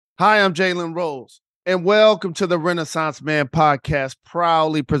Hi, I'm Jalen Rose, and welcome to the Renaissance Man podcast,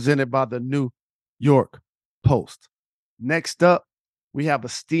 proudly presented by the New York Post. Next up, we have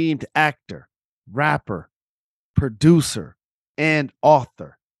esteemed actor, rapper, producer, and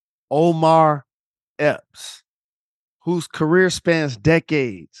author, Omar Epps, whose career spans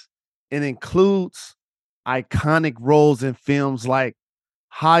decades and includes iconic roles in films like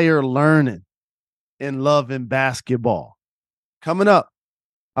Higher Learning and Love and Basketball. Coming up,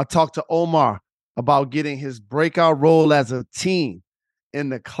 I talked to Omar about getting his breakout role as a teen in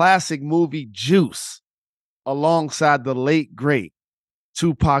the classic movie Juice alongside the late, great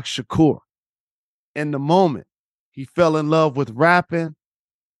Tupac Shakur. In the moment, he fell in love with rapping.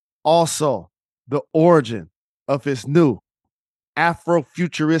 Also, the origin of his new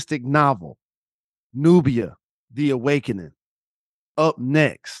Afro-futuristic novel, Nubia, The Awakening. Up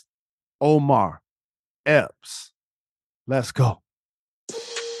next, Omar Epps. Let's go.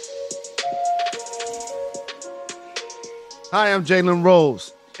 Hi, I'm Jalen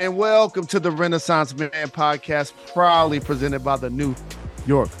Rose, and welcome to the Renaissance Man podcast, proudly presented by the New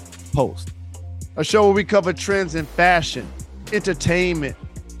York Post, a show where we cover trends in fashion, entertainment,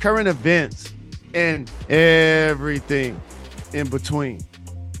 current events, and everything in between.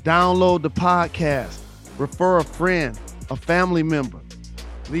 Download the podcast, refer a friend, a family member,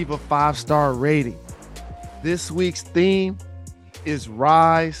 leave a 5-star rating. This week's theme is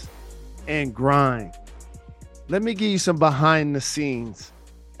Rise and Grind. Let me give you some behind the scenes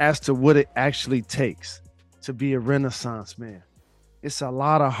as to what it actually takes to be a Renaissance man. It's a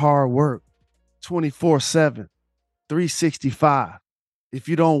lot of hard work, 24/7, 365. If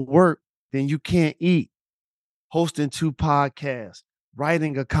you don't work, then you can't eat. Hosting 2 podcasts,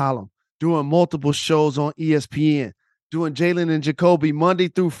 writing a column, doing multiple shows on ESPN, doing Jalen and Jacoby Monday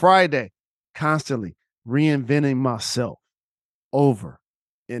through Friday, constantly reinventing myself over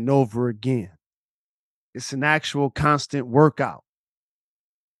and over again. It's an actual constant workout.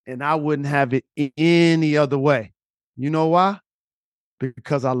 And I wouldn't have it any other way. You know why?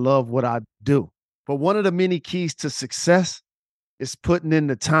 Because I love what I do. But one of the many keys to success is putting in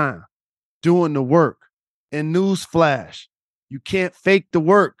the time, doing the work. And newsflash, you can't fake the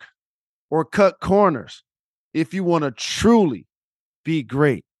work or cut corners if you want to truly be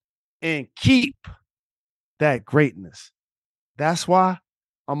great and keep that greatness. That's why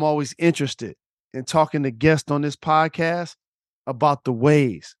I'm always interested in talking to guests on this podcast about the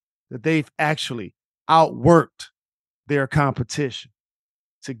ways that they've actually outworked their competition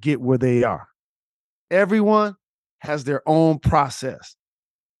to get where they are. Everyone has their own process.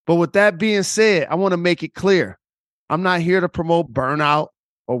 But with that being said, I want to make it clear. I'm not here to promote burnout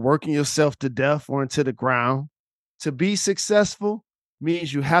or working yourself to death or into the ground. To be successful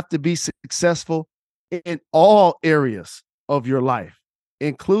means you have to be successful in all areas of your life,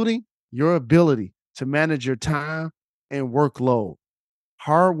 including your ability to manage your time and workload.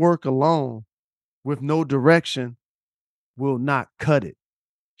 Hard work alone with no direction will not cut it.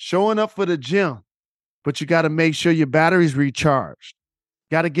 Showing up for the gym, but you got to make sure your battery's recharged.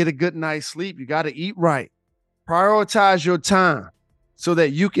 Got to get a good night's sleep. You got to eat right. Prioritize your time so that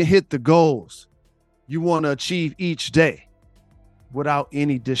you can hit the goals you want to achieve each day without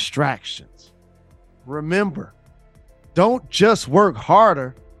any distractions. Remember, don't just work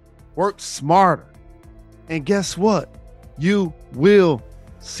harder, work smarter. And guess what? You will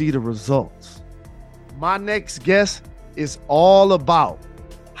see the results. My next guest is all about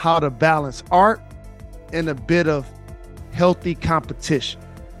how to balance art and a bit of healthy competition.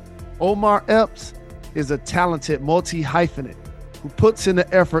 Omar Epps is a talented multi-hyphenate who puts in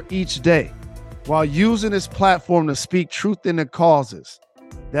the effort each day while using his platform to speak truth in the causes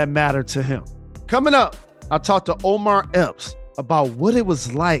that matter to him. Coming up, I talked to Omar Epps about what it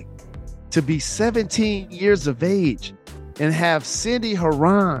was like to be 17 years of age and have Cindy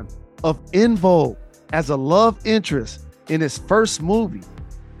Haran of En Vogue as a love interest in his first movie,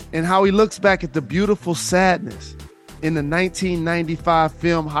 and how he looks back at the beautiful sadness in the 1995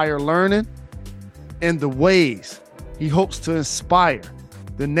 film Higher Learning, and the ways he hopes to inspire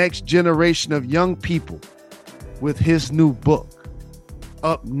the next generation of young people with his new book.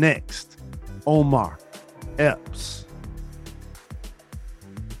 Up next, Omar Epps.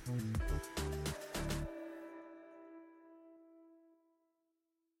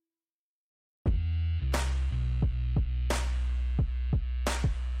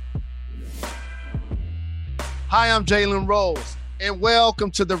 Hi, I'm Jalen Rose, and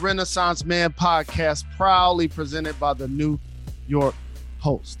welcome to the Renaissance Man podcast, proudly presented by the New York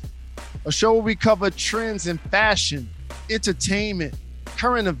Post, a show where we cover trends in fashion, entertainment,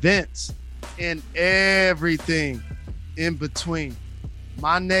 current events, and everything in between.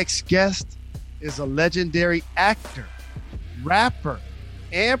 My next guest is a legendary actor, rapper,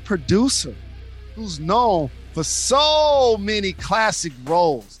 and producer who's known for so many classic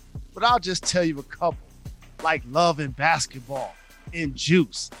roles. But I'll just tell you a couple, like Love and Basketball and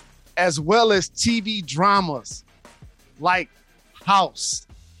Juice, as well as TV dramas like House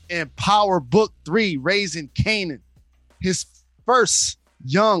and Power Book 3, Raising Kanan. His first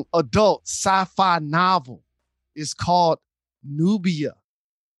young adult sci-fi novel is called Nubia,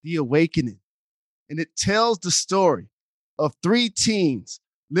 The Awakening. And it tells the story of three teens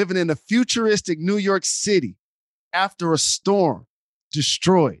living in a futuristic New York City after a storm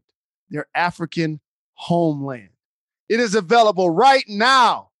destroyed their African homeland. It is available right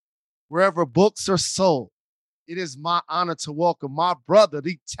now wherever books are sold. It is my honor to welcome my brother,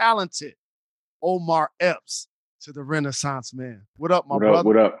 the talented Omar Epps, to the Renaissance Man. What up, my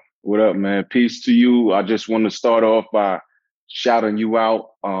brother? What up, man? Peace to you. I just want to start off by shouting you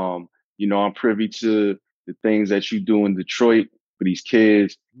out. I'm privy to the things that you do in Detroit for these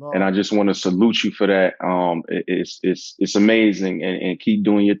kids, and I just want to salute you for that. It's amazing, and keep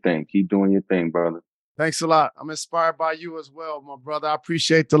doing your thing. Keep doing your thing, brother. Thanks a lot. I'm inspired by you as well, my brother. I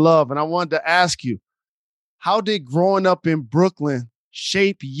appreciate the love, and I wanted to ask you, how did growing up in Brooklyn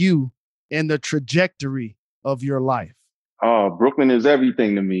shape you and the trajectory of your life? Brooklyn is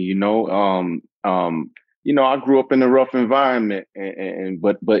everything to me. I grew up in a rough environment,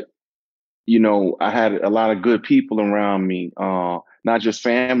 but I had a lot of good people around me, not just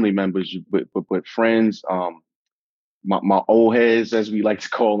family members, but friends. My old heads, as we like to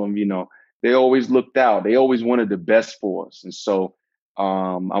call them, they always looked out. They always wanted the best for us. And so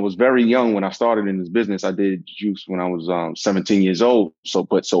I was very young when I started in this business. I did juice when I was 17 years old. So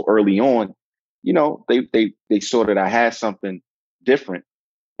early on, they saw that I had something different.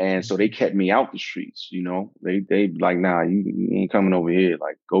 And so they kept me out the streets, they like, nah, you ain't coming over here.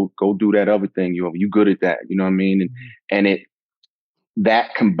 Like, go do that other thing. You good at that. You know what I mean? And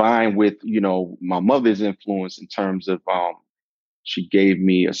that combined with, my mother's influence in terms of, she gave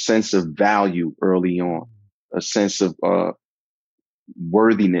me a sense of value early on, a sense of,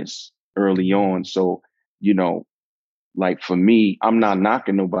 worthiness early on. So, like for me, I'm not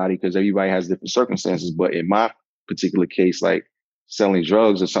knocking nobody because everybody has different circumstances. But in my particular case, like selling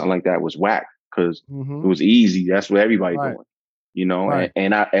drugs or something like that was whack because it was easy. That's what everybody doing, Right.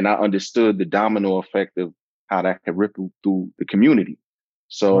 and I understood the domino effect of how that could ripple through the community.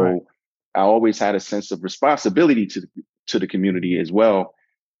 So I always had a sense of responsibility to the community as well.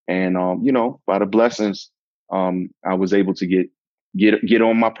 And, by the blessings, I was able to get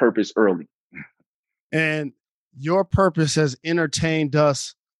on my purpose early. And your purpose has entertained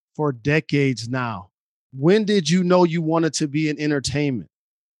us for decades now. When did you know you wanted to be in entertainment?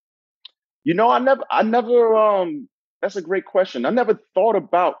 I never, that's a great question. I never thought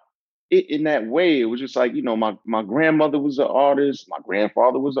about it in that way. It was just like, my grandmother was an artist. My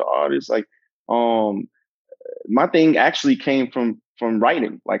grandfather was an artist. Like, my thing actually came from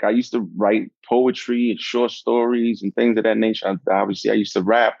writing. Like I used to write poetry and short stories and things of that nature. Obviously I used to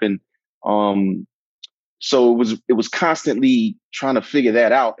rap and, so it was constantly trying to figure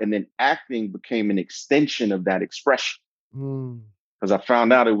that out. And then acting became an extension of that expression. Because I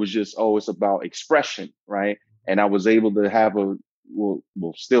found out it was just, it's about expression, right? And I was able to have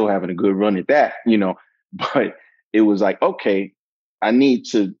still having a good run at that, but it was like, okay, I need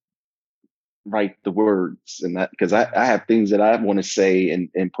to write the words and that because I have things that I want to say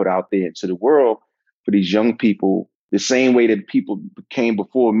and put out there into the world for these young people, the same way that people came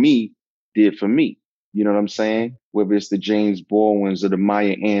before me did for me. You know what I'm saying? Whether it's the James Baldwins or the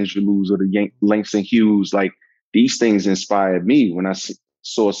Maya Angelou's or the Langston Hughes, like these things inspired me when I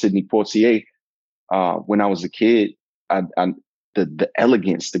saw Sidney Poitier when I was a kid. The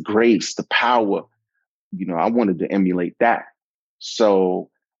elegance, the grace, the power, I wanted to emulate that. So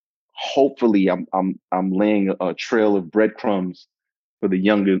hopefully I'm laying a trail of breadcrumbs for the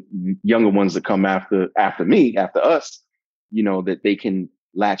younger ones that come after me, after us, that they can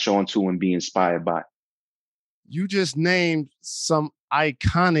latch onto and be inspired by. You just named some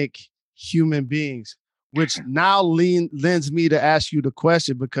iconic human beings, which now lends me to ask you the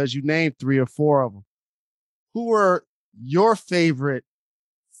question because you named 3 or 4 of them. Who are your favorite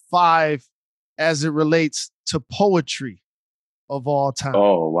 5 as it relates to poetry of all time?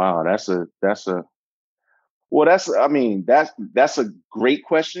 Oh, wow. That's a great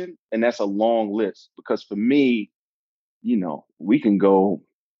question. And that's a long list because for me, we can go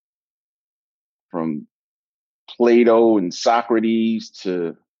from Plato and Socrates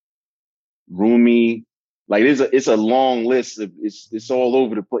to Rumi. Like it's a long list of it's all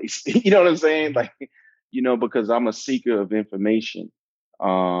over the place. You know what I'm saying? Like, because I'm a seeker of information.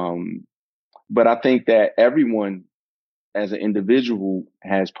 But I think that everyone as an individual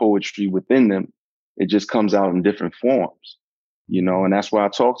has poetry within them. It just comes out in different forms, and that's why I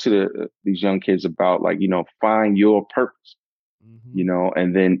talk to these young kids about, like, find your purpose,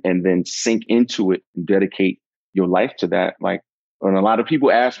 and then sink into it and dedicate your life to that. Like, and a lot of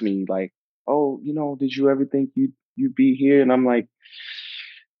people ask me, like, oh, did you ever think you'd be here? And I'm like,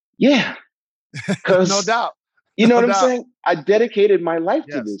 yeah, because no doubt. you know No what I'm doubt. saying? I dedicated my life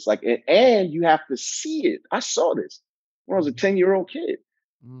to Yes. this. Like, and you have to see it. I saw this when I was a 10-year-old kid.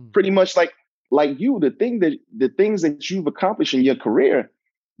 Pretty much like you, the things that you've accomplished in your career,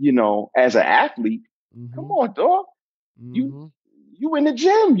 as an athlete. Come on, dog. You in the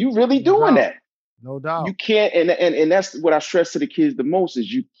gym. You really No doing doubt. that. No doubt. You can't, and that's what I stress to the kids the most,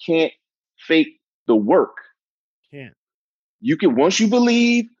 is you can't fake the work. Can't. You can, once you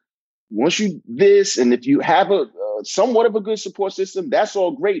believe, once you this, and if you have a somewhat of a good support system, that's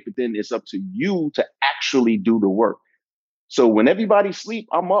all great. But then it's up to you to actually do the work. So when everybody sleep,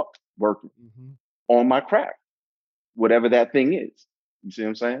 I'm up working on my craft, whatever that thing is. You see what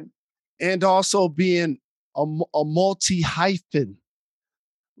I'm saying? And also being a multi-hyphen,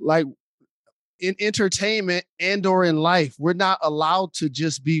 like in entertainment and or in life, we're not allowed to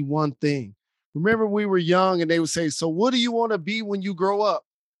just be one thing. Remember, we were young and they would say, so what do you want to be when you grow up?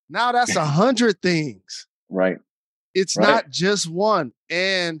 Now that's 100 things. Right. It's not just one.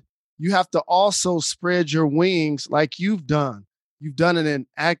 And you have to also spread your wings like you've done. You've done it in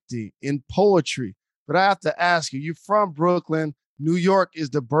acting, in poetry. But I have to ask you, you're from Brooklyn. New York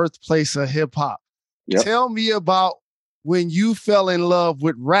is the birthplace of hip hop. Yep. Tell me about when you fell in love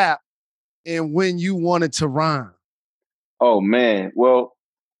with rap and when you wanted to rhyme. Oh, man. Well,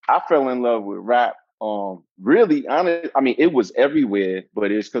 I fell in love with rap. Really, honest. I mean, it was everywhere,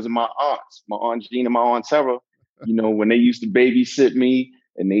 but it's because of my aunts, my Aunt Jean and my Aunt Sarah. When they used to babysit me,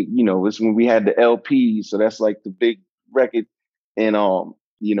 and they, it's when we had the LPs. So that's like the big record. And,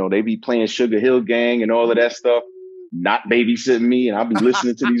 they be playing Sugar Hill Gang and all of that stuff, not babysitting me. And I'll be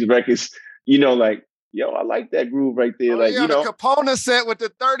listening to these records, like, yo, I like that groove right there. Like, the Capona set with the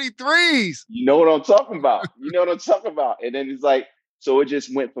 33s. You know what I'm talking about. And then it's like, so it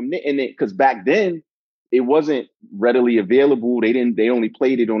just went from there. And because back then it wasn't readily available. They only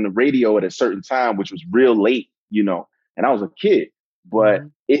played it on the radio at a certain time, which was real late, and I was a kid, but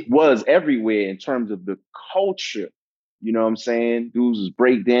it was everywhere in terms of the culture. You know what I'm saying? Dudes was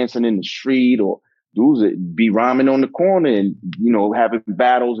breakdancing in the street, or dudes would be rhyming on the corner and, having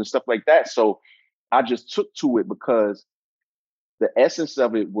battles and stuff like that. So I just took to it because the essence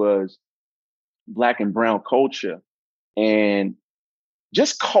of it was Black and brown culture and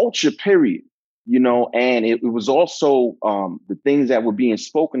just culture, period. And it was also the things that were being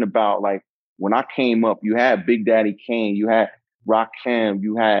spoken about. Like when I came up, you had Big Daddy Kane, you had Rakim,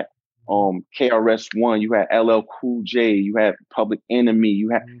 you had KRS-One, you had LL Cool J, you had Public Enemy, you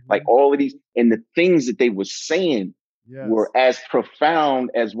had like all of these, and the things that they were saying were as profound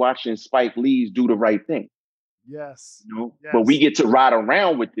as watching Spike Lee's Do the Right Thing. Yes. But we get to ride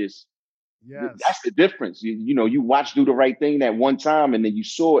around with this. Yes. That's the difference. You watch Do the Right Thing that one time and then you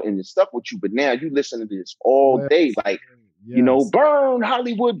saw it and it stuck with you. But now you listen to this all day, like, burn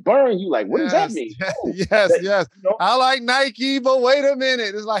Hollywood, burn. You like, what does that mean? Yes. I like Nike, but wait a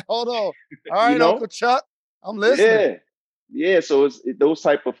minute. It's like, hold on. All right, Uncle Chuck, I'm listening. Yeah. So it's those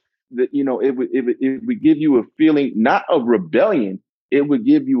type of, it would give you a feeling, not of rebellion. It would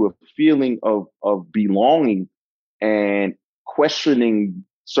give you a feeling of belonging and questioning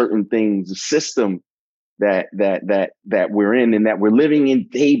certain things, the system that we're in and that we're living in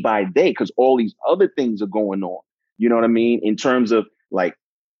day by day, because all these other things are going on. You know what I mean? In terms of, like,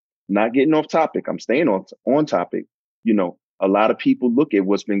 not getting off topic, I'm staying on topic. A lot of people look at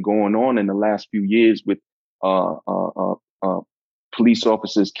what's been going on in the last few years with police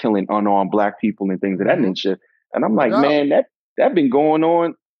officers killing unarmed Black people and things of that nature. And I'm like, man, that been going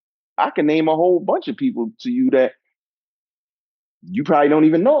on. I can name a whole bunch of people to you that you probably don't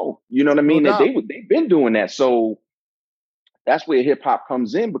even know. You know what I mean? That they've been doing that. So that's where hip hop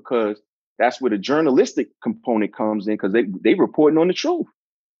comes in, because that's where the journalistic component comes in, because they reporting on the truth.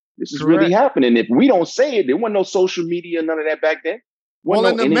 This is really happening. If we don't say it, there wasn't no social media, none of that back then. Well,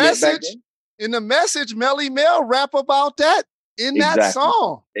 in the message, Melly Mel rap about that in that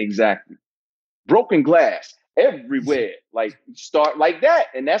song. Exactly. Broken glass everywhere. Like, start like that.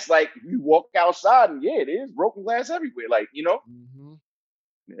 And that's like, you walk outside and it is broken glass everywhere. Like, Yeah,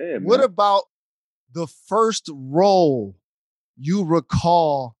 man. What about the first role you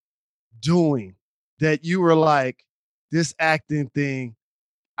recall doing that you were like, this acting thing,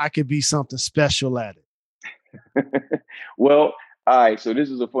 I could be something special at it? Well, All right, so this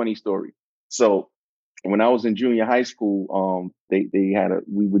is a funny story. So when I was in junior high school, they had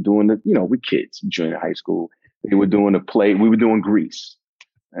we were doing we kids in junior high school. They were doing a play. We were doing Grease,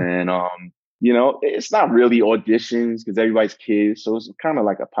 and it's not really auditions because everybody's kids, so it's kind of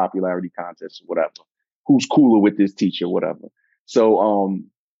like a popularity contest or whatever. Who's cooler with this teacher, whatever. So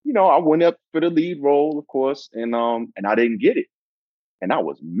I went up for the lead role, of course, and I didn't get it, and I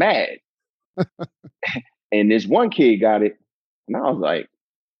was mad. And this one kid got it, and I was like,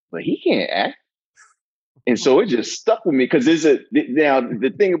 but he can't act. And so it just stuck with me because now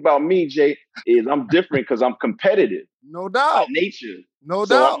the thing about me, Jay, is I'm different because I'm competitive. No By doubt. nature. No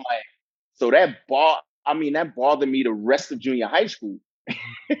So I'm doubt. like, so that bothered me the rest of junior high school.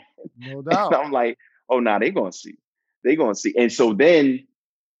 No And doubt. I'm like, oh nah, they gonna see. They gonna see. And so then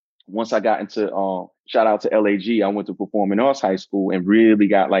once I got into shout out to LAG, I went to Performing Arts High School and really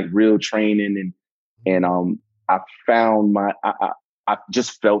got like real training and I found I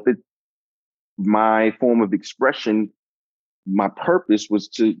just felt that my form of expression, my purpose was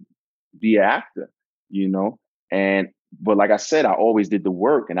to be an actor, you know? And, but like I said, I always did the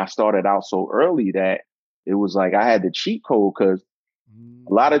work and I started out so early that it was like I had the cheat code because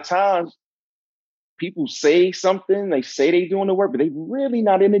a lot of times people say something, they say they doing the work, but they really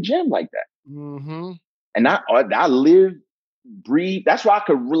not in the gym like that. Mm-hmm. And I live, breathe. That's why I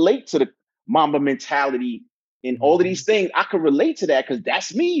could relate to the Mamba mentality and all of these things. I could relate to that because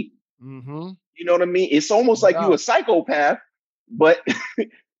that's me. Mm-hmm. You know what I mean? It's almost No like you a doubt. psychopath, but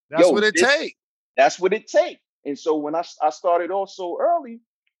That's what yo, it takes. that's what it takes. And so when I started off so early,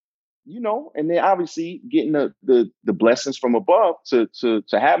 and then obviously getting the blessings from above to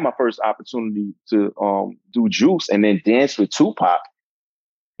have my first opportunity to do Juice and then dance with Tupac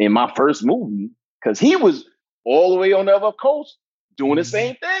in my first movie, because he was all the way on the other coast doing the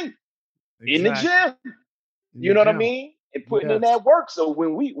same thing in the Exactly. gym. In You the know what I gym. mean? And putting in Yes. that work. So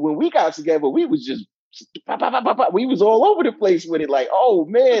when we got together, we was just we was all over the place with it, like, oh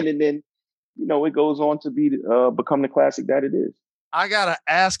man. And then, it goes on to become the classic that it is. I gotta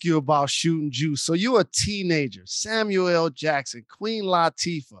ask you about Shooting Juice. So you a teenager, Samuel L. Jackson, Queen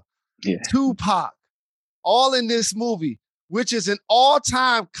Latifah, Yeah. Tupac, all in this movie, which is an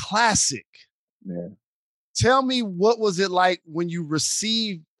all-time classic. Yeah. Tell me, what was it like when you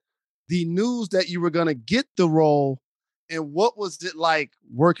received the news that you were gonna get the role, and what was it like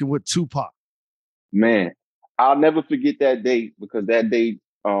working with Tupac? Man, I'll never forget that day because that day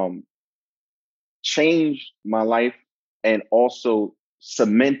changed my life and also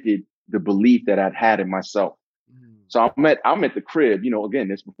cemented the belief that I'd had in myself. So I'm at the crib, again,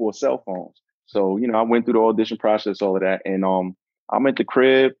 this before cell phones. So, I went through the audition process, all of that. And I'm at the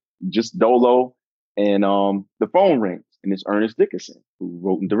crib, just dolo, and the phone rings. And it's Ernest Dickinson, who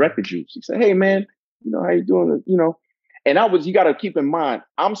wrote and directed Juice. He said, hey man, how you doing? And you gotta keep in mind,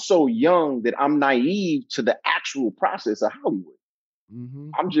 I'm so young that I'm naive to the actual process of Hollywood. Mm-hmm.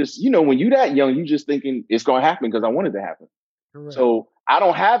 I'm just, when you that young, you just thinking it's gonna happen because I want it to happen. Correct. So I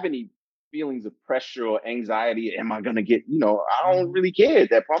don't have any feelings of pressure or anxiety. Am I gonna get, I don't really care at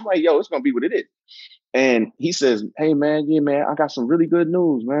that point. I'm like, yo, it's gonna be what it is. And he says, hey man, yeah, man, I got some really good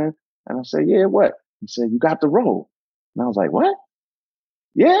news, man. And I said, yeah, what? He said, you got the role. And I was like, what?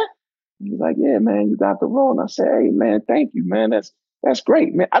 Yeah? He's like, yeah, man, you got the role. And I said, hey man, thank you, man. That's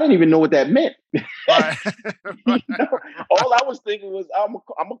great, man. I didn't even know what that meant. Right. All I was thinking was, I'm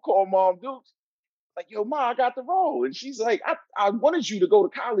gonna call Mom Dukes. Like, yo, Ma, I got the role. And she's like, I wanted you to go to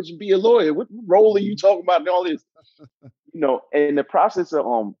college and be a lawyer. What role are you talking about and all this? And the process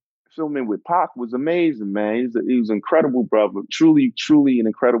of filming with Pac was amazing, man. He was an incredible brother, truly, truly an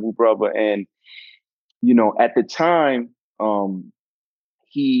incredible brother. And, at the time,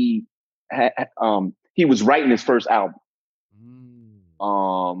 he he was writing his first album.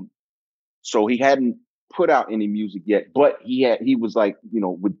 So he hadn't put out any music yet, but he was like,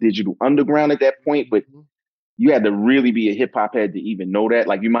 with Digital Underground at that point, but you had to really be a hip hop head to even know that.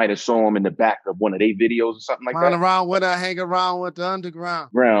 Like you might have saw him in the back of one of their videos or something like that. Around when I hang around with the underground.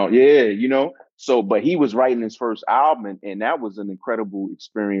 Yeah. So, but he was writing his first album and that was an incredible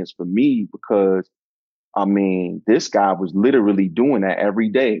experience for me because this guy was literally doing that every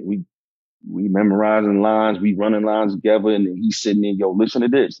day. We memorizing lines, we running lines together, and then he's sitting there, yo, listen to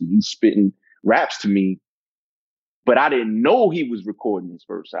this. And he's spitting raps to me. But I didn't know he was recording his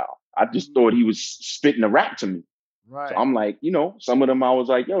first album. I just thought he was spitting a rap to me. Right. So I'm like, some of them I was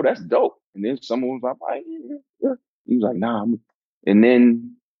like, yo, that's dope. And then some of them I'm like, yeah. He was like, nah. And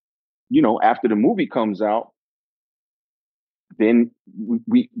then, after the movie comes out, then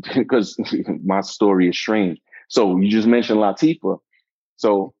because my story is strange. So you just mentioned Latifah.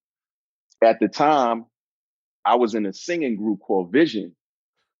 So at the time, I was in a singing group called Vision,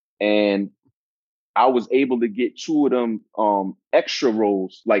 and I was able to get two of them extra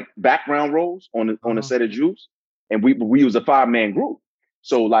roles, like background roles on a set of Juice. And we was a 5-man group.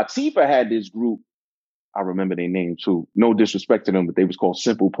 So Latifah had this group. I remember their name too. No disrespect to them, but they was called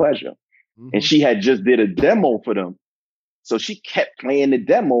Simple Pleasure. And she had just did a demo for them. So she kept playing the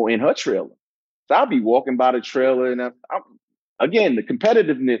demo in her trailer. So I'll be walking by the trailer and I'm again, the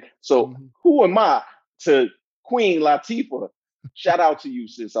competitiveness. So who am I to Queen Latifah? Shout out to you,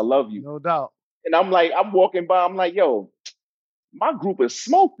 sis. I love you. No doubt. And I'm like, I'm walking by, I'm like, yo, my group has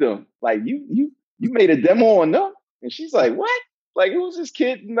smoked them. Like, you made a demo on them? And she's like, what? Like, who's this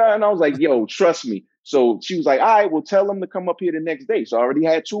kid? And I was like, yo, trust me. So she was like, all right, well, tell them to come up here the next day. So I already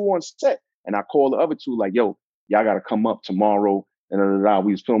had 2 on set. And I called the other 2, like, yo, y'all got to come up tomorrow. And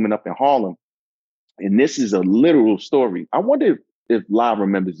we was filming up in Harlem. And this is a literal story. I wonder if La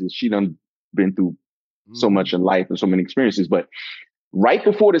remembers this. She done been through so much in life and so many experiences. But right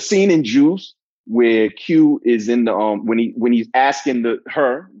before the scene in Juice, where Q is in the when he's asking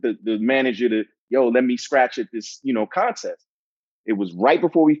the manager to, yo, let me scratch at this, contest. It was right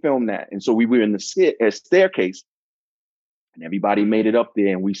before we filmed that. And so we were in the staircase and everybody made it up there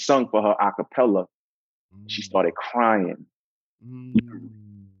and we sung for her a cappella. She started crying.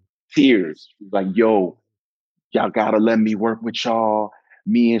 Tears. She was like, yo, y'all gotta let me work with y'all.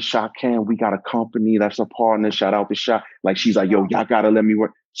 Me and Shakan, we got a company that's a partner. Shout out to Shaq. Like, she's like, yo, y'all gotta let me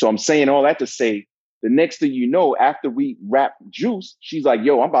work. So I'm saying all that to say, the next thing you know, after we wrap Juice, she's like,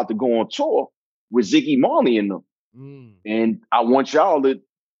 yo, I'm about to go on tour with Ziggy Marley and them. And I want y'all to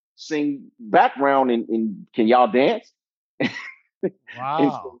sing background and can y'all dance?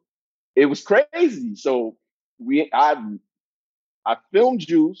 Wow. So it was crazy. So I filmed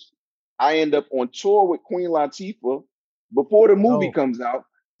Juice. I end up on tour with Queen Latifah before the movie comes out.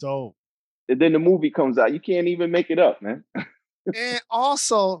 Dope. And then the movie comes out. You can't even make it up, man. And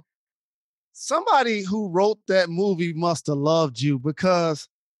also, somebody who wrote that movie must have loved you because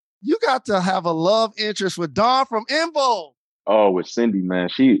you got to have a love interest with Dawn from En Vogue. Oh, with Cindy, man.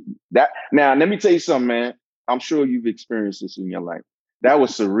 Now, let me tell you something, man. I'm sure you've experienced this in your life. That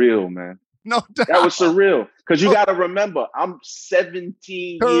was surreal, man. No doubt. That was surreal. Because you got to remember, I'm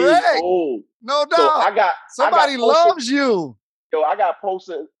 17 years old. No doubt. So somebody loves you. Yo, I got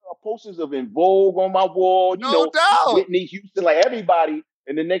posters of En Vogue on my wall. No doubt. Whitney Houston, like everybody.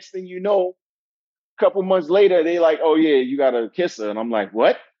 And the next thing you know, a couple months later, they like, oh yeah, you got to kiss her. And I'm like,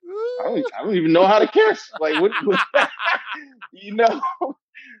 what? I don't even know how to kiss. Like, what?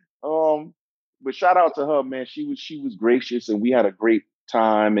 But shout out to her, man. She was gracious, and we had a great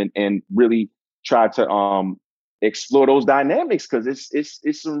time, and really tried to explore those dynamics because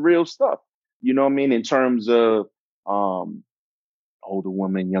it's some real stuff. You know what I mean? In terms of older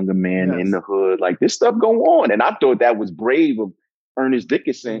woman, younger man in the hood, like this stuff go on, and I thought that was brave of Ernest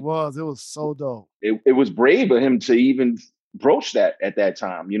Dickinson. It was so dope. It was brave of him to even broach that at that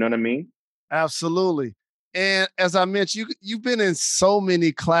time. You know what I mean? Absolutely. And as I mentioned, you've been in so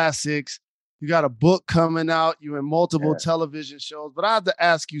many classics. You got a book coming out. You're in multiple television shows. But I have to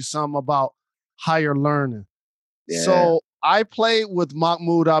ask you something about higher learning. Yeah. So I played with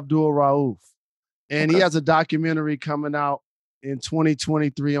Mahmoud Abdul Rauf, and he has a documentary coming out in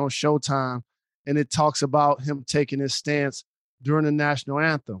 2023 on Showtime, and it talks about him taking his stance during the national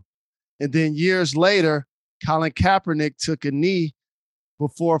anthem. And then years later, Colin Kaepernick took a knee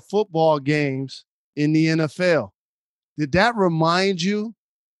before football games in the NFL. Did that remind you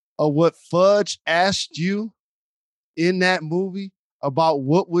of what Fudge asked you in that movie about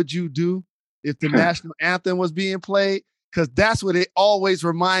what would you do if the national anthem was being played? Because that's what it always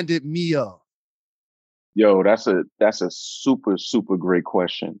reminded me of. Yo, that's a super, super great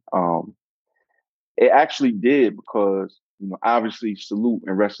question. It actually did because, obviously salute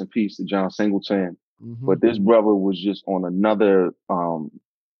and rest in peace to John Singleton. Mm-hmm. But this brother was just on another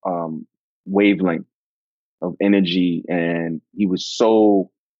wavelength of energy, and he was so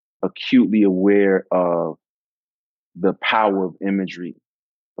acutely aware of the power of imagery,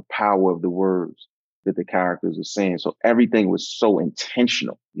 the power of the words that the characters are saying. So everything was so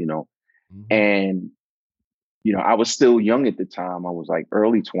intentional, Mm-hmm. And, I was still young at the time. I was like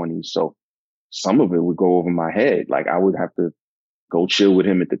early 20s. So some of it would go over my head. Like I would have to go chill with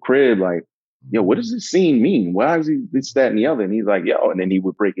him at the crib. Like, yo, what does this scene mean? Why is he this, that, and the other? And he's like, yo, and then he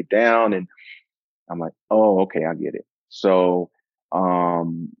would break it down. And I'm like, oh, okay, I get it. So,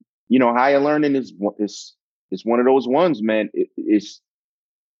 higher learning is one of those ones, man. It's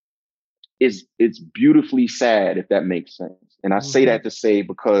beautifully sad, if that makes sense. And I say that to say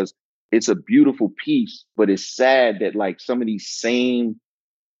because it's a beautiful piece, but it's sad that like some of these same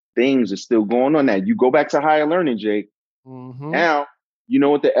things are still going on. Now you go back to higher learning, Jake. Mm-hmm. Now, you know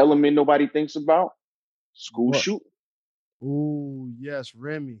what the element nobody thinks about? School What? shooting. Ooh, yes,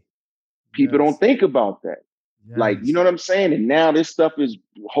 Remy. People don't Yes, think about that. Like, you yes, know what I'm saying? And now this stuff is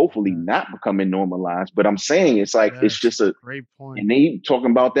hopefully yes, not becoming normalized. But I'm saying it's like it's yes. just a Great point. and they talking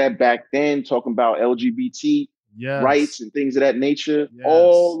about that back then, talking about LGBT rights Yes, and things of that nature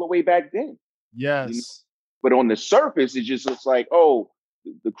all yes, the way back then. You know? yes. But on the surface, it just looks like, oh,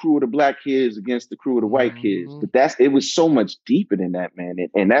 the crew of the black kids against the crew of the white kids. Mm-hmm. But it was so much deeper than that, man.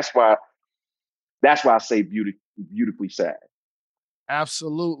 And that's why I say beautifully sad.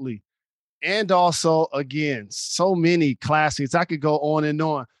 Absolutely. And also, again, so many classics. I could go on and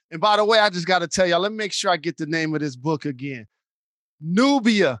on. And by the way, I just got to tell y'all, let me make sure I get the name of this book again.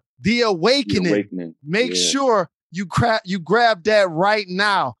 Nubia, The The Awakening. awakening. Make Yeah. sure you grab that right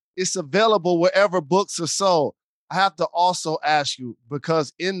now. It's available wherever books are sold. I have to also ask you,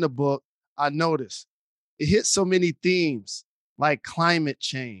 because in the book, I noticed it hits so many themes like climate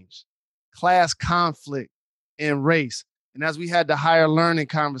change, class conflict, and race. And as we had the higher learning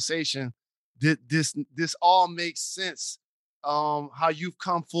conversation, this all makes sense. How you've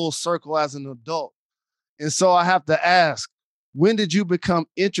come full circle as an adult. And so I have to ask, when did you become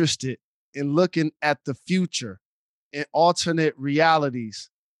interested in looking at the future and alternate realities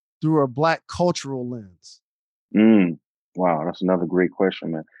through a Black cultural lens? Wow, that's another great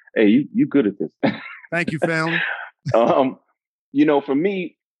question, man. Hey, you good at this. Thank you, family. um, for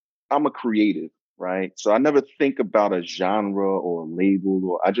me, I'm a creative, right? So I never think about a genre or a label,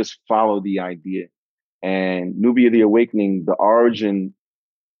 or I just follow the idea. And Nubia the Awakening, the origin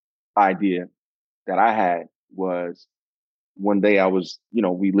idea that I had was one day I was,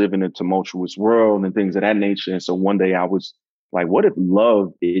 we live in a tumultuous world and things of that nature. And so one day I was like, what if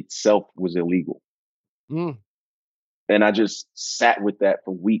love itself was illegal? Mm, And I just sat with that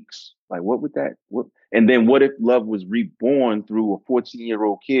for weeks. Like, what would that, what? And then what if love was reborn through a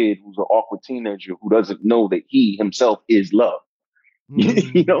 14-year-old kid who's an awkward teenager who doesn't know that he himself is love, you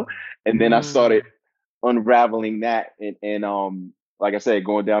mm, know? And then I mm, started unraveling that and like I said,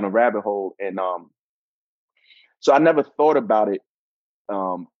 going down a rabbit hole. And so I never thought about it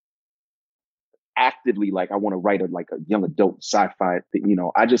um actively, like I want to write like a young adult sci-fi thing.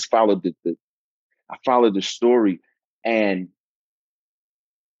 I just followed I followed the story, and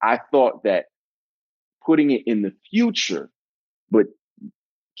I thought that putting it in the future, but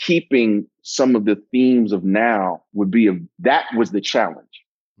keeping some of the themes of now would be that was the challenge,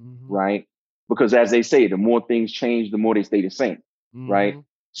 mm-hmm, right? Because as they say, the more things change, the more they stay the same, right? mm-hmm.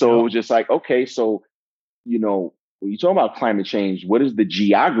 So it Yep. was just like, okay, so when you talk about climate change, what does the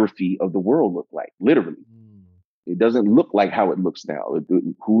geography of the world look like? Literally, Mm, it doesn't look like how it looks now.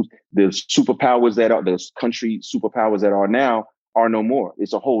 Who's the superpowers that are the country superpowers that are now are no more.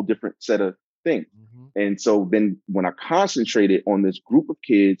 It's a whole different set of things. mm-hmm, And so then when I concentrated on this group of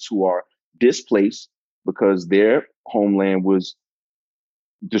kids who are displaced because their homeland was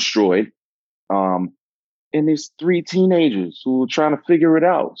destroyed, um, and there's three teenagers who are trying to figure it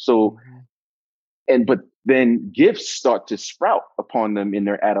out. So, mm-hmm, but then gifts start to sprout upon them in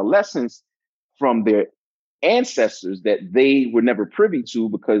their adolescence from their ancestors that they were never privy to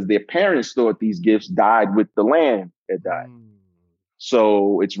because their parents thought these gifts died with the land that died. mm,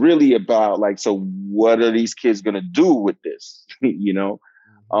 So it's really about like, so what are these kids going to do with this?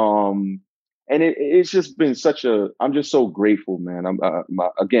 mm-hmm. Um, and it's just been I'm just so grateful, man.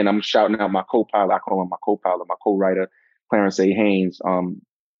 Again, I'm shouting out my co-pilot. I call him my co-pilot, my co-writer, Clarence A. Haynes.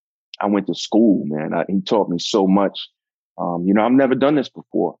 I went to school, man. He taught me so much. I've never done this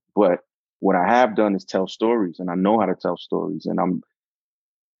before, but what I have done is tell stories, and I know how to tell stories, and I'm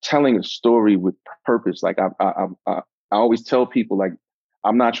telling a story with purpose. Like I always tell people, like,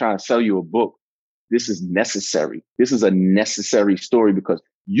 I'm not trying to sell you a book. This is necessary. This is a necessary story because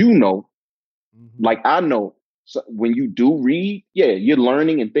Mm-hmm. like I know, so when you do read, yeah, you're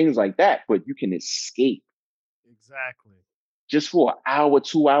learning and things like that, but you can escape Exactly. just for an hour,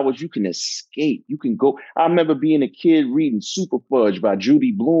 2 hours. You can escape. You can go. I remember being a kid reading Super Fudge by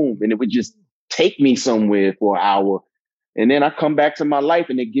Judy Blume, and it would just take me somewhere for an hour. And then I come back to my life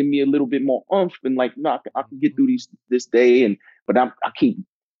and they give me a little bit more oomph and like, no, I can get Mm-hmm. through this day. But I keep,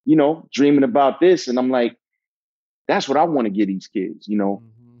 dreaming about this. And I'm like, that's what I want to give these kids,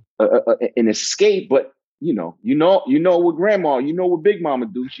 Mm-hmm. an escape. But what grandma, what big mama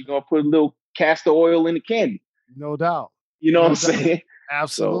do. She gonna put a little castor oil in the candy. No doubt. You know what I'm No doubt. saying? So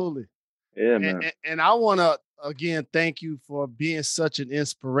Absolutely. yeah, And, man. and, and I want to, again, thank you for being such an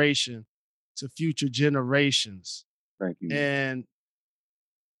inspiration to future generations. Thank you, man. And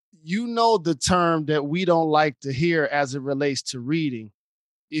you know the term that we don't like to hear as it relates to reading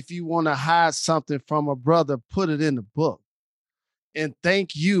if you want to hide something from a brother, put it in the book. And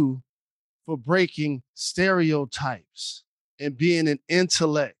thank you for breaking stereotypes and being an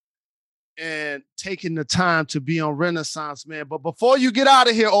intellect and taking the time to be on Renaissance, man. But before you get out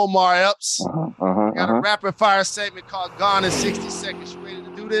of here, Omar Epps, we got a rapid fire segment called Gone in 60 Seconds. You ready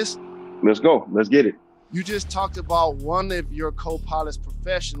to do this? Let's go. Let's get it. You just talked about one of your co-pilots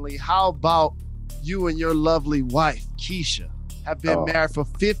professionally. How about you and your lovely wife, Keisha, have been married for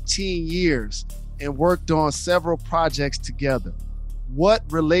 15 years and worked on several projects together? What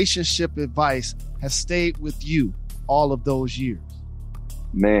relationship advice has stayed with you all of those years?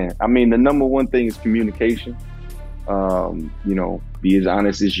 Man, I mean, the number one thing is communication. Be as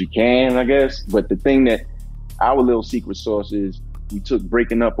honest as you can, I guess. But the thing that our little secret sauce is, we took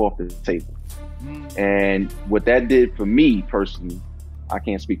breaking up off the table. And what that did for me personally, I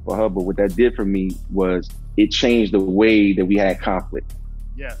can't speak for her, but what that did for me was it changed the way that we had conflict.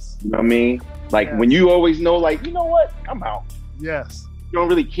 Yes. You know what I mean? Like when you always know, like, you know what? I'm out. Yes. You don't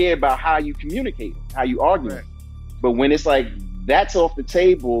really care about how you communicate, how you argue. Right. But when it's like, that's off the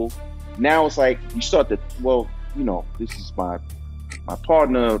table, now it's like, you start to, this is my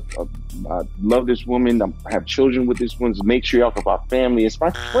partner. I love this woman. I have children with this one. Make sure y'all about family. It's my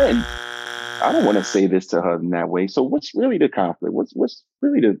friend. I don't want to say this to her in that way. So what's really the conflict? What's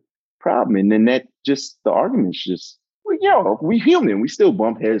really the problem? And then the arguments just, we human. We still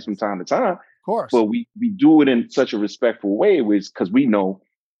bump heads from time to time. Of course. But we do it in such a respectful way, because we know,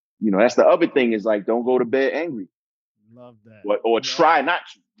 that's the other thing is like, don't go to bed angry. Love that. Or try not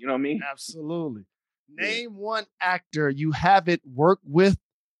to. You know what I mean? Absolutely. Name one actor you haven't worked with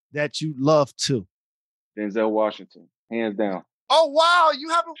that you love to. Denzel Washington, hands down. Oh, wow. You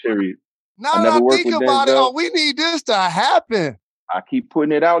haven't. Period. Now that I think about it, we need this to happen. I keep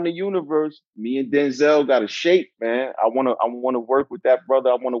putting it out in the universe. Me and Denzel got a shape, man. I wanna work with that brother.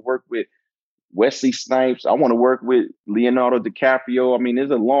 I want to work with Wesley Snipes. I want to work with Leonardo DiCaprio. I mean,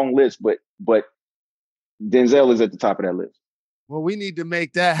 there's a long list, but Denzel is at the top of that list. Well, we need to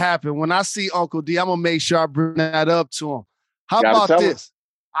make that happen. When I see Uncle D, I'm going to make sure I bring that up to him. How about this?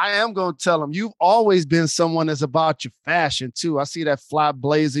 I am going to tell him, you've always been someone that's about your fashion, too. I see that fly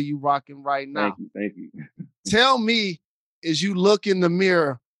blazer you rocking right now. Thank you. Tell me, as you look in the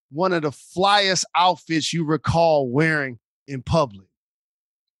mirror, one of the flyest outfits you recall wearing in public.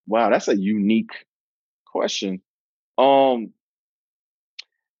 Wow, that's a unique question.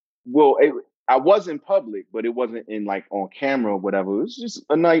 I was in public, but it wasn't in like on camera or whatever. It was just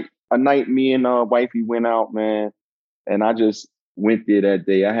a night me and wifey went out, man. And I just went there that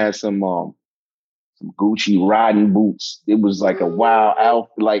day. I had some Gucci riding boots. It was like a wild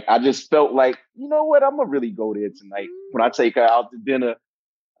outfit. Like, I just felt like, you know what? I'm gonna really go there tonight. When I take her out to dinner,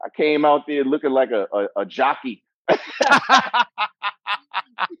 I came out there looking like a jockey.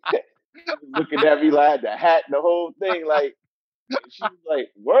 Looking at me like the hat and the whole thing, like. She was like,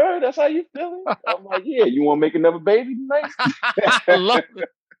 word, that's how you feeling? I'm like, yeah, you want to make another baby tonight? I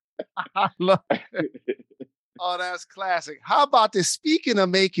love it. Oh, that's classic. How about this? Speaking of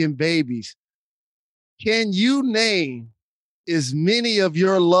making babies, can you name as many of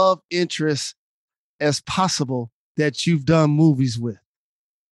your love interests as possible that you've done movies with?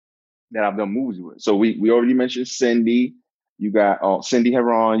 That I've done movies with. So we already mentioned Cindy. You got Cindy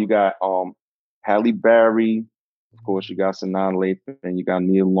Heron. You got Halle Berry. Of course, you got Sanaa Lathan, and you got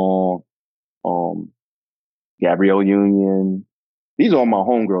Nia Long, Gabrielle Union. These are all my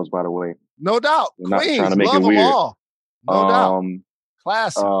homegirls, by the way. No doubt. We're Queens, not trying to make love it weird. Them all. No doubt.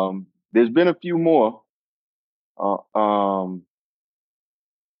 Classic. There's been a few more. I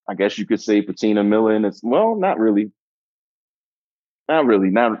guess you could say Patina Miller, and it's not really. Not really.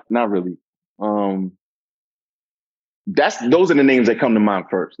 Those are the names that come to mind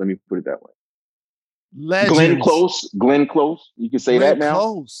first. Let me put it that way. Legends. Glenn Close. You can say that now.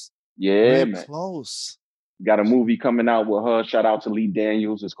 Close. Yeah, man. Close. Got a movie coming out with her. Shout out to Lee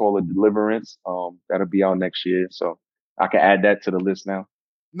Daniels. It's called A Deliverance. That'll be out next year. So I can add that to the list now.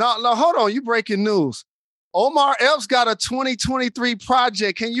 No, hold on. You breaking news. Omar Epps got a 2023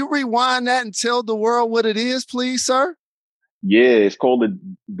 project. Can you rewind that and tell the world what it is, please, sir? Yeah, it's called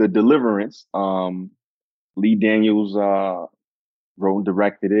The Deliverance. Lee Daniels wrote and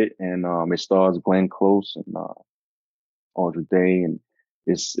directed it, and it stars Glenn Close and Audrey Day, and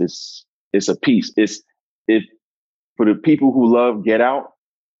it's a piece. It's for the people who love Get Out,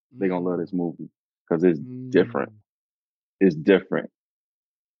 they're gonna love this movie because it's different. It's different.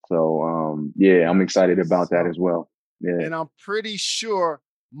 So I'm excited about that as well. Yeah, and I'm pretty sure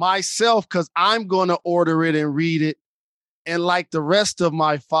myself, because I'm gonna order it and read it, and like the rest of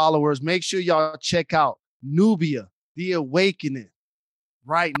my followers, make sure y'all check out Nubia, The Awakening.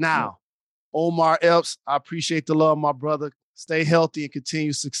 right now. Omar Epps, I appreciate the love, my brother. Stay healthy and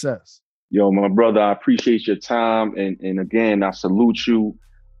continue success. Yo, my brother, I appreciate your time. And again, I salute you.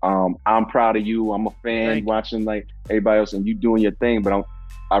 I'm proud of you. I'm a fan watching like everybody else and you doing your thing, but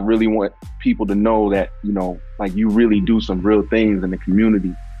I really want people to know that, you know, like you really do some real things in the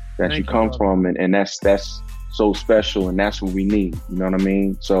community that you come from. And that's so special. And that's what we need. You know what I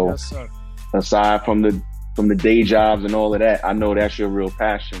mean? So aside from the day jobs and all of that, I know that's your real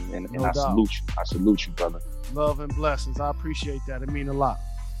passion. And I salute you. I salute you, brother. Love and blessings. I appreciate that. It means a lot.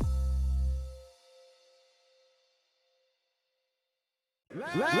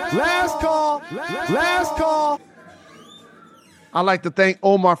 Last call. Last call. I'd like to thank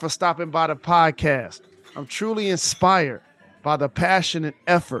Omar for stopping by the podcast. I'm truly inspired by the passion and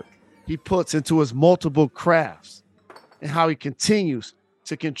effort he puts into his multiple crafts and how he continues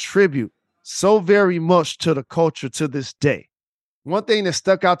to contribute so very much to the culture to this day. One thing that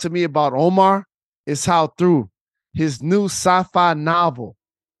stuck out to me about Omar is how through his new sci-fi novel,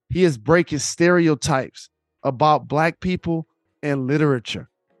 he is breaking stereotypes about Black people and literature.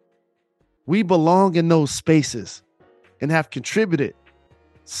 We belong in those spaces and have contributed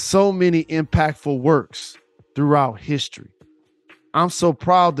so many impactful works throughout history. I'm so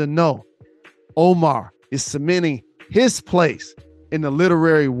proud to know Omar is cementing his place in the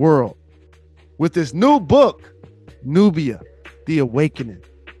literary world with his new book, Nubia, The Awakening.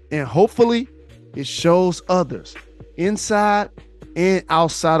 And hopefully it shows others inside and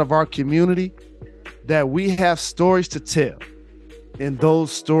outside of our community that we have stories to tell and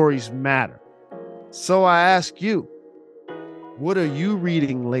those stories matter. So I ask you, what are you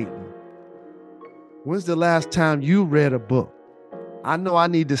reading lately? When's the last time you read a book? I know I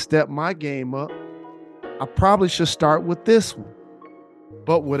need to step my game up. I probably should start with this one.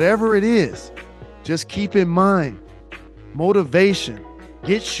 But whatever it is, just keep in mind, motivation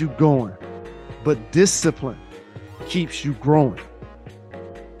gets you going, but discipline keeps you growing.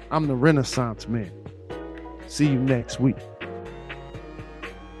 I'm the Renaissance Man. See you next week.